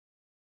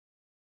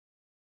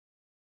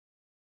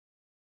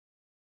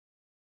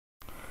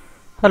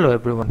Hello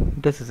everyone,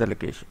 this is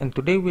Alekesh and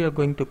today we are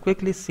going to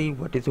quickly see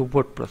what is a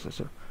word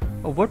processor.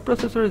 A word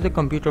processor is a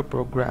computer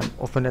program,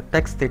 often a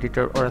text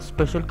editor or a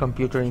special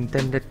computer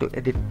intended to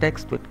edit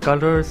text with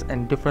colors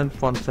and different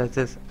font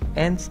sizes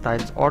and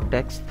styles or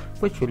text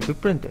which will be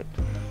printed.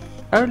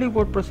 Early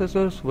word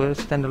processors were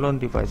standalone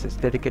devices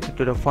dedicated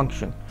to the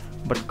function,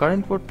 but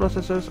current word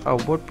processors are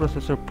word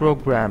processor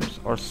programs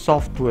or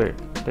software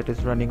that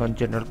is running on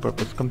general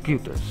purpose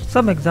computers.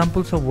 Some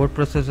examples of word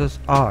processors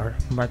are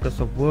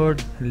Microsoft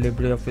Word,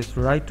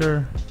 LibreOffice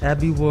Writer,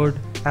 Abbey Word,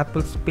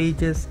 Apple's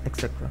Pages,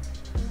 etc.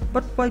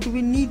 But why do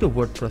we need a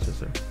word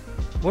processor?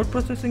 Word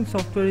processing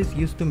software is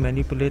used to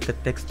manipulate a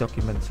text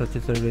document such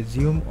as a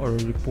resume or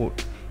a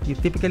report. You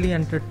typically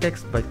enter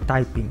text by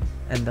typing,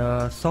 and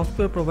the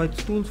software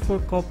provides tools for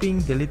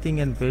copying,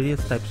 deleting, and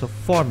various types of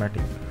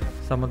formatting.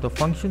 Some of the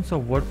functions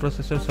of word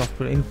processor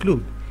software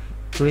include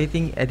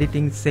creating,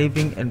 editing,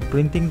 saving, and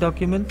printing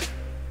documents,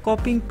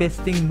 copying,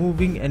 pasting,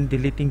 moving, and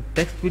deleting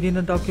text within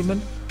a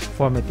document,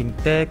 formatting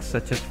text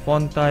such as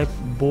font type,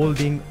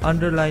 bolding,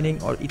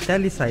 underlining, or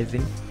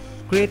italicizing,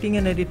 creating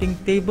and editing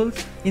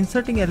tables,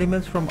 inserting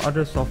elements from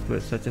other software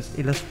such as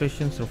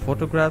illustrations or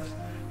photographs,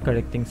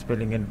 correcting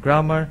spelling and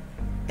grammar,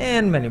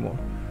 and many more.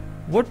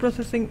 Word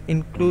processing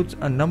includes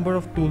a number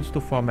of tools to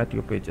format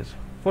your pages.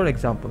 For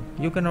example,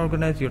 you can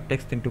organize your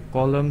text into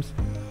columns,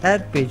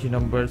 add page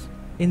numbers,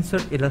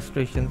 insert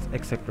illustrations,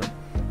 etc.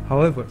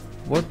 However,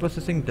 word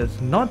processing does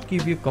not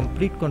give you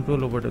complete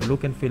control over the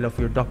look and feel of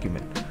your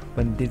document.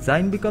 When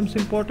design becomes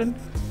important,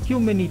 you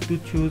may need to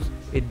choose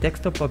a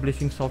desktop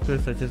publishing software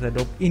such as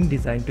Adobe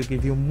InDesign to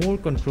give you more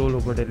control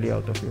over the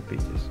layout of your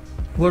pages.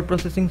 Word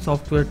processing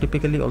software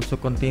typically also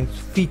contains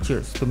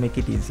features to make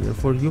it easier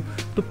for you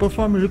to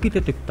perform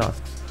repetitive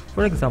tasks.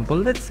 For example,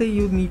 let's say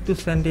you need to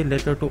send a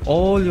letter to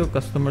all your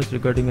customers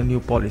regarding a new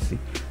policy.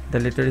 The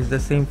letter is the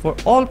same for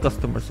all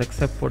customers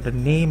except for the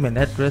name and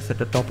address at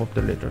the top of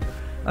the letter.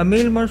 A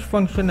mail merge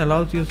function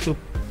allows you to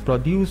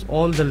produce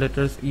all the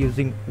letters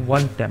using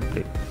one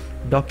template,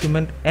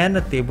 document, and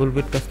a table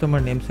with customer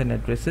names and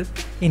addresses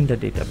in the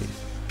database.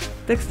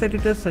 Text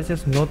editors such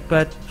as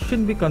Notepad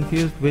shouldn't be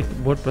confused with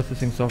word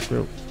processing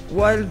software.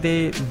 While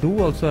they do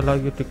also allow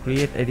you to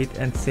create, edit,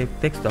 and save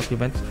text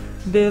documents,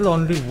 they'll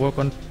only work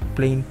on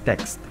plain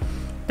text.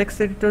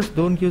 Text editors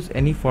don't use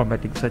any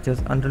formatting such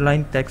as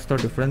underlined text or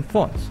different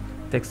fonts.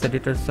 Text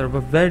editors serve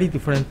a very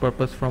different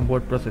purpose from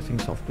word processing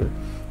software.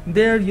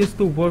 They are used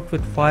to work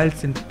with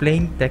files in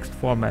plain text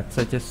format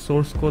such as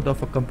source code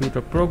of a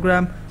computer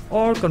program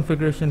or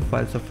configuration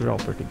files of your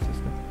operating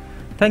system.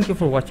 Thank you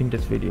for watching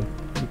this video.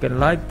 You can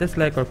like,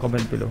 dislike, or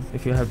comment below.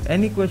 If you have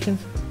any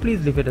questions,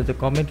 please leave it as a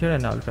comment here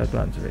and I'll try to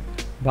answer it.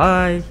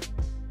 Bye!